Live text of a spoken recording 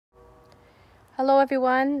Hello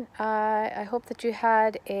everyone. I hope that you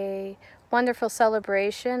had a wonderful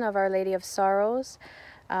celebration of Our Lady of Sorrows.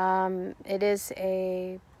 It is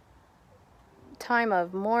a time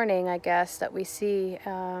of mourning, I guess, that we see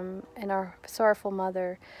in our sorrowful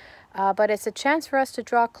mother. But it's a chance for us to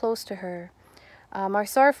draw close to her. Our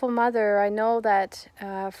sorrowful mother, I know that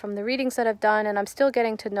from the readings that I've done, and I'm still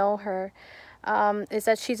getting to know her, is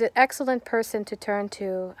that she's an excellent person to turn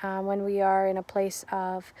to when we are in a place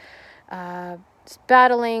of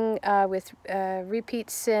battling with repeat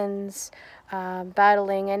sins,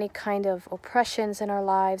 battling any kind of oppressions in our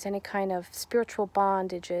lives, any kind of spiritual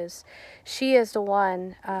bondages. She is the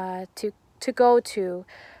one to go to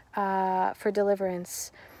for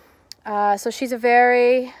deliverance. So she's a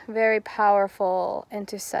very, very powerful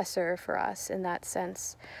intercessor for us in that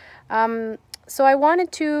sense. So I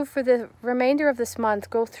wanted to, for the remainder of this month,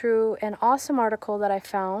 go through an awesome article that I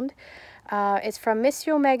found. It's from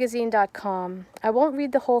missiomagazine.com. I won't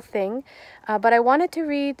read the whole thing, but I wanted to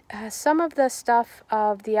read some of the stuff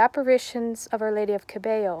of the apparitions of Our Lady of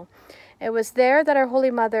Kibeho. It was there that Our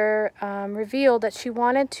Holy Mother revealed that she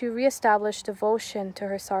wanted to reestablish devotion to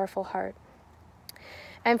her sorrowful heart.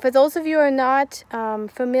 And for those of you who are not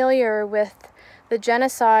familiar with the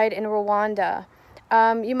genocide in Rwanda,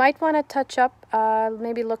 you might want to touch up,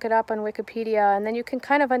 maybe look it up on Wikipedia, and then you can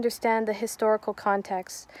kind of understand the historical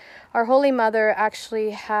context. Our Holy Mother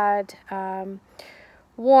actually had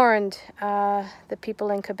warned the people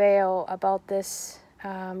in Kibeho about this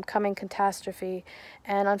coming catastrophe,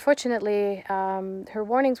 and unfortunately her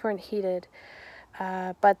warnings weren't heeded.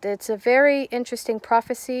 But it's a very interesting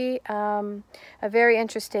prophecy, a very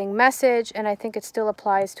interesting message, and I think it still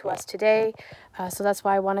applies to us today, so that's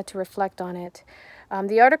why I wanted to reflect on it.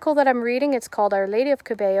 The article that I'm reading, it's called Our Lady of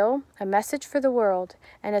Kibeho, A Message for the World,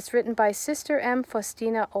 and it's written by Sister M.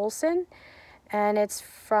 Faustina Olson, and it's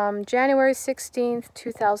from January 16th,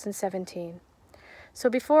 2017. So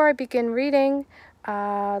before I begin reading,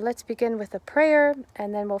 let's begin with a prayer,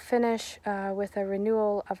 and then we'll finish with a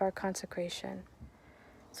renewal of our consecration.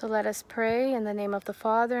 So let us pray in the name of the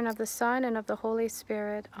Father, and of the Son, and of the Holy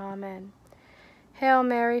Spirit. Amen. Hail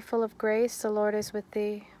Mary, full of grace, the Lord is with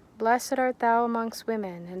thee. Blessed art thou amongst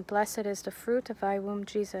women, and blessed is the fruit of thy womb,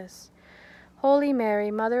 Jesus. Holy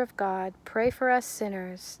Mary, Mother of God, pray for us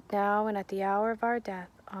sinners, now and at the hour of our death.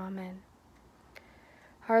 Amen.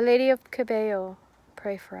 Our Lady of Kibeho,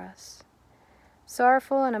 pray for us.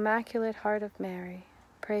 Sorrowful and Immaculate Heart of Mary,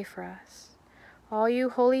 pray for us. All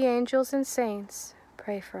you holy angels and saints,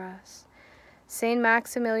 pray for us. Saint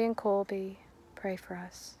Maximilian Kolbe, pray for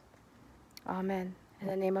us. Amen. In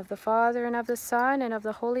the name of the Father, and of the Son, and of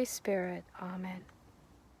the Holy Spirit. Amen.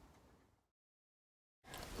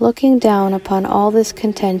 Looking down upon all this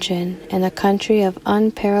contention in a country of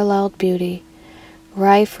unparalleled beauty,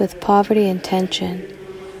 rife with poverty and tension,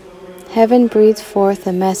 heaven breathes forth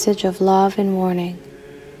a message of love and warning.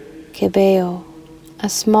 Kibeho, a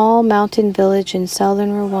small mountain village in southern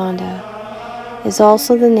Rwanda, is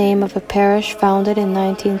also the name of a parish founded in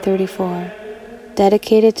 1934,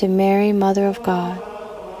 dedicated to Mary, Mother of God.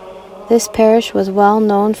 This parish was well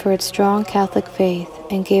known for its strong Catholic faith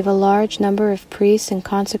and gave a large number of priests and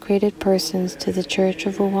consecrated persons to the Church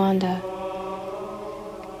of Rwanda.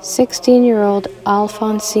 16-year-old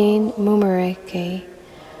Alphonsine Mumereke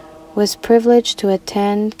was privileged to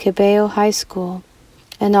attend Kibeho High School,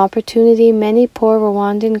 an opportunity many poor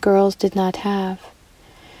Rwandan girls did not have.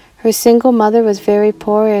 Her single mother was very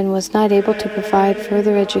poor and was not able to provide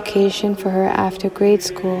further education for her after grade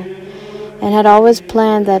school, and had always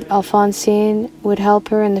planned that Alphonsine would help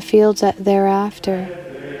her in the fields thereafter.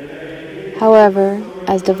 However,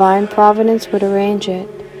 as divine providence would arrange it,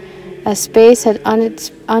 a space had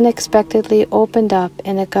unexpectedly opened up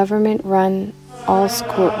in a government-run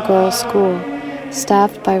all-girls school,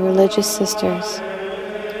 staffed by religious sisters.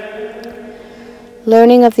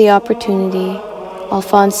 Learning of the opportunity,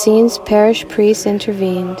 Alphonsine's parish priest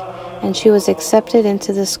intervened, and she was accepted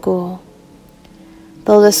into the school.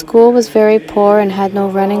 Though the school was very poor and had no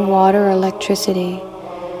running water or electricity,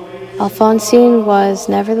 Alphonsine was,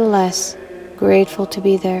 nevertheless, grateful to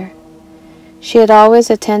be there. She had always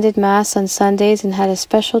attended Mass on Sundays and had a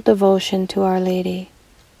special devotion to Our Lady.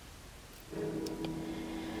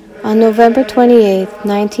 On November 28,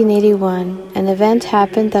 1981, an event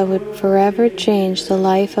happened that would forever change the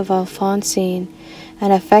life of Alphonsine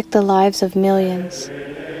and affect the lives of millions.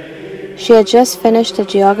 She had just finished a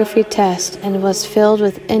geography test and was filled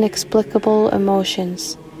with inexplicable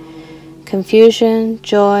emotions: confusion,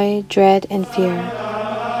 joy, dread, and fear.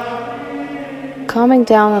 Calming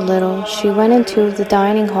down a little, she went into the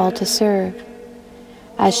dining hall to serve.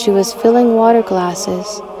 As she was filling water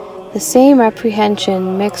glasses, The same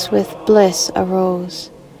apprehension mixed with bliss arose.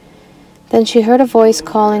 Then she heard a voice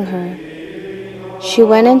calling her. She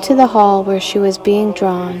went into the hall where she was being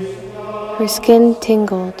drawn. Her skin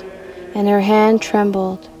tingled, and her hand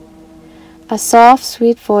trembled. A soft,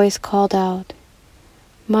 sweet voice called out,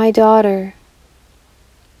 "My daughter."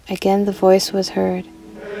 Again the voice was heard,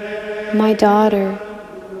 "My daughter."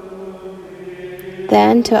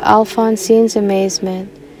 Then, to Alphonsine's amazement,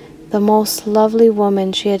 the most lovely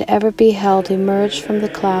woman she had ever beheld emerged from the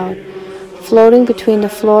cloud, floating between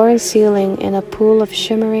the floor and ceiling in a pool of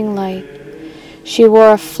shimmering light. She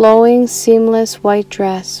wore a flowing, seamless white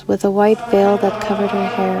dress with a white veil that covered her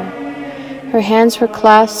hair. Her hands were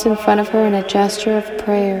clasped in front of her in a gesture of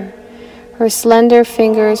prayer, her slender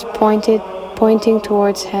fingers pointing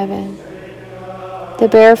towards heaven. The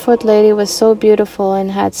barefoot lady was so beautiful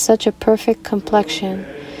and had such a perfect complexion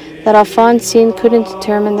that Alphonsine couldn't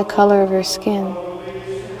determine the color of her skin.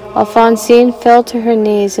 Alphonsine fell to her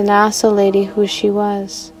knees and asked the lady who she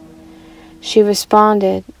was. She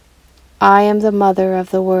responded, "I am the mother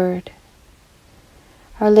of the Word."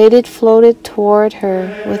 Our Lady floated toward her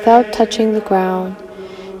without touching the ground.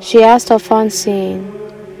 She asked Alphonsine,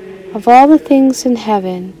 "Of all the things in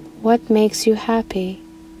heaven, what makes you happy?"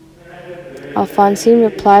 Alphonsine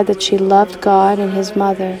replied that she loved God and His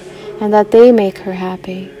mother, and that they make her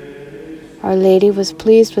happy. Our Lady was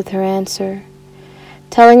pleased with her answer,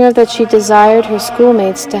 telling her that she desired her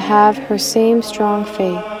schoolmates to have her same strong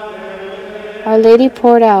faith. Our Lady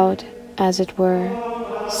poured out, as it were,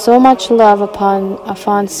 so much love upon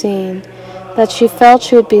Alphonsine that she felt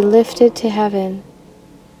she would be lifted to heaven.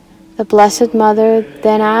 The Blessed Mother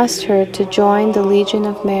then asked her to join the Legion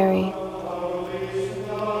of Mary.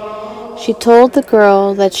 She told the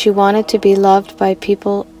girl that she wanted to be loved by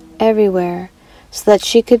people everywhere so that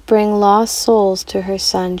she could bring lost souls to her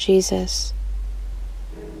son Jesus.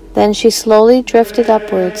 Then she slowly drifted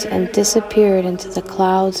upwards and disappeared into the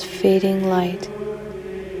cloud's fading light.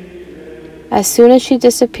 As soon as she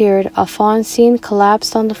disappeared, Alphonsine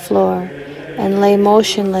collapsed on the floor and lay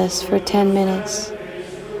motionless for 10 minutes.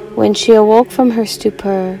 When she awoke from her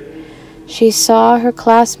stupor, she saw her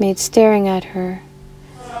classmates staring at her.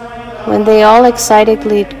 When they all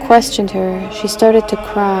excitedly questioned her, she started to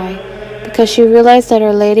cry because she realized that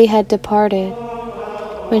Our Lady had departed.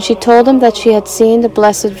 When she told them that she had seen the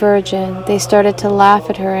Blessed Virgin, they started to laugh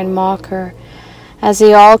at her and mock her as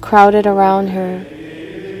they all crowded around her.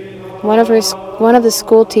 One of the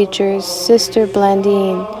school teachers, Sister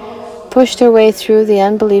Blandine, pushed her way through the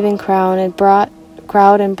unbelieving crowd and brought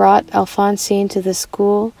Alphonsine to the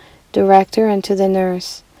school director and to the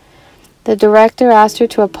nurse. The director asked her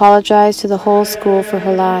to apologize to the whole school for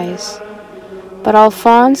her lies. But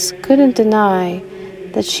Alphonse couldn't deny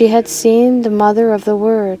that she had seen the Mother of the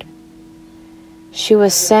Word. She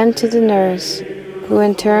was sent to the nurse, who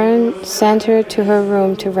in turn sent her to her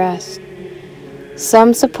room to rest.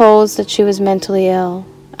 Some supposed that she was mentally ill,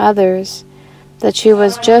 others that she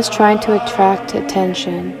was just trying to attract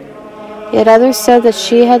attention. Yet others said that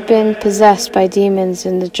she had been possessed by demons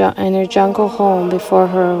in her jungle home before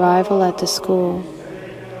her arrival at the school.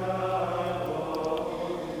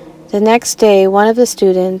 The next day, one of the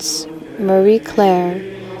students, Marie Claire,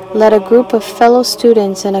 led a group of fellow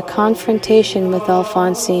students in a confrontation with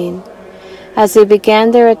Alphonsine. As they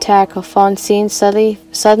began their attack, Alphonsine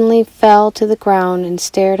suddenly fell to the ground and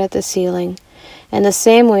stared at the ceiling, in the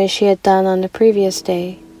same way she had done on the previous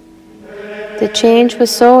day. The change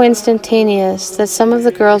was so instantaneous that some of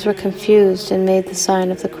the girls were confused and made the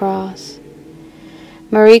sign of the cross.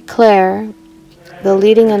 Marie Claire, the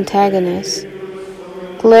leading antagonist,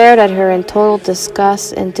 glared at her in total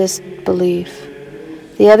disgust and disbelief.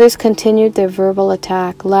 The others continued their verbal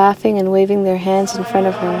attack, laughing and waving their hands in front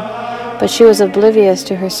of her, but she was oblivious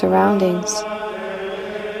to her surroundings.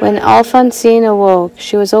 When Alphonsine awoke,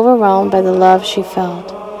 she was overwhelmed by the love she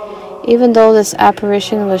felt. Even though this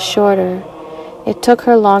apparition was shorter, it took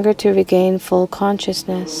her longer to regain full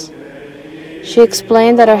consciousness. She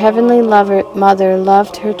explained that our Heavenly Mother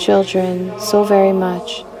loved her children so very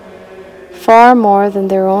much, far more than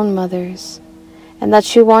their own mothers, and that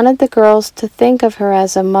she wanted the girls to think of her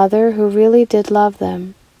as a mother who really did love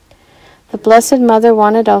them. The Blessed Mother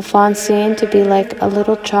wanted Alphonsine to be like a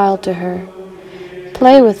little child to her.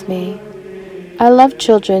 "Play with me. I love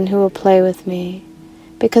children who will play with me,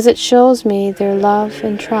 because it shows me their love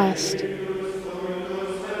and trust."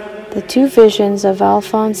 The two visions of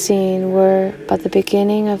Alphonsine were but the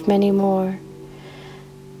beginning of many more,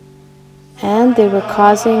 and they were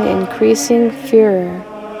causing increasing furor.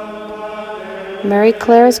 Marie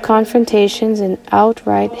Claire's confrontations and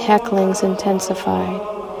outright hecklings intensified.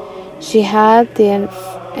 She had the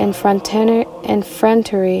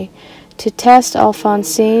effrontery to test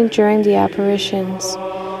Alphonsine during the apparitions,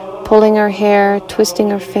 pulling her hair, twisting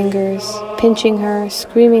her fingers, pinching her,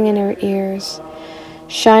 screaming in her ears,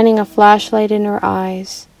 shining a flashlight in her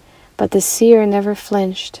eyes, but the seer never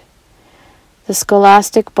flinched. The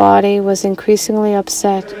scholastic body was increasingly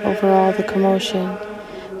upset over all the commotion,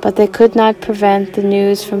 but they could not prevent the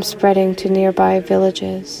news from spreading to nearby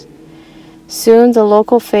villages. Soon the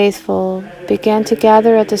local faithful began to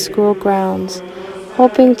gather at the school grounds,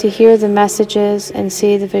 hoping to hear the messages and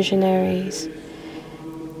see the visionary.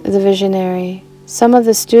 Some of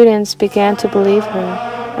the students began to believe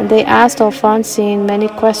her, and they asked Alphonsine many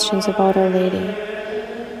questions about Our Lady.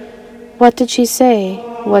 What did she say?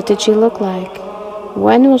 What did she look like?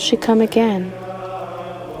 When will she come again?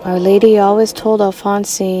 Our Lady always told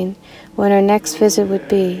Alphonsine when her next visit would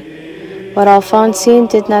be. What Alphonsine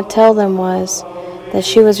did not tell them was that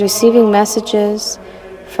she was receiving messages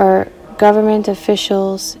for government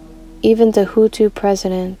officials, even the Hutu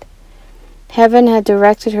president. Heaven had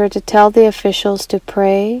directed her to tell the officials to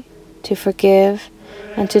pray, to forgive,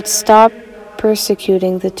 and to stop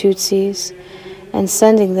persecuting the Tutsis and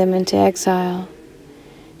sending them into exile.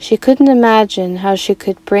 She couldn't imagine how she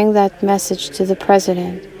could bring that message to the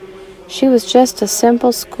president. She was just a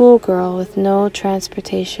simple schoolgirl with no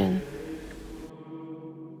transportation.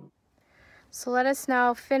 So let us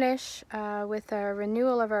now finish with a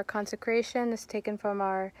renewal of our consecration. It's taken from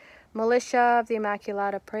our Militia of the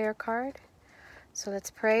Immaculata prayer card. So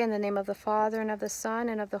let's pray in the name of the Father, and of the Son,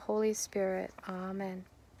 and of the Holy Spirit. Amen.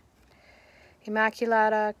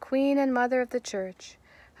 Immaculata, Queen and Mother of the Church,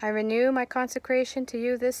 I renew my consecration to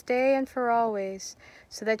you this day and for always,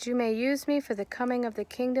 so that you may use me for the coming of the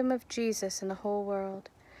kingdom of Jesus in the whole world.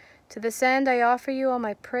 To this end I offer you all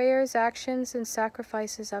my prayers, actions, and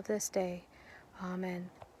sacrifices of this day. Amen.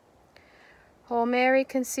 O Mary,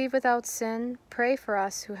 conceived without sin, pray for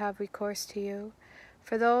us who have recourse to you,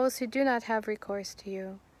 for those who do not have recourse to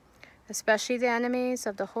you, especially the enemies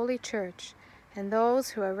of the Holy Church, and those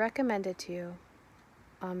who are recommended to you.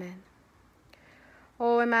 Amen.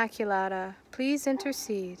 O Immaculata, please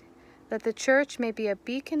intercede, that the Church may be a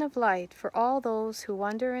beacon of light for all those who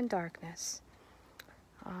wander in darkness.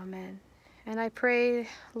 Amen. And I pray,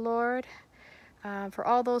 Lord, for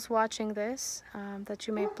all those watching this, that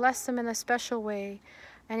you may bless them in a special way.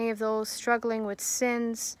 Any of those struggling with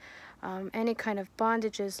sins, any kind of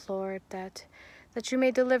bondages, Lord, that you may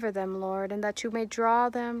deliver them, Lord, and that you may draw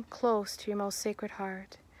them close to your most sacred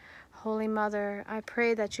heart. Holy Mother, I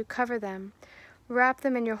pray that you cover them, wrap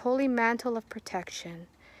them in your holy mantle of protection,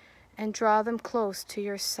 and draw them close to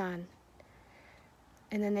your Son.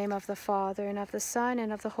 In the name of the Father, and of the Son,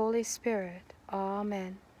 and of the Holy Spirit.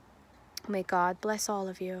 Amen. May God bless all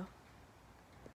of you.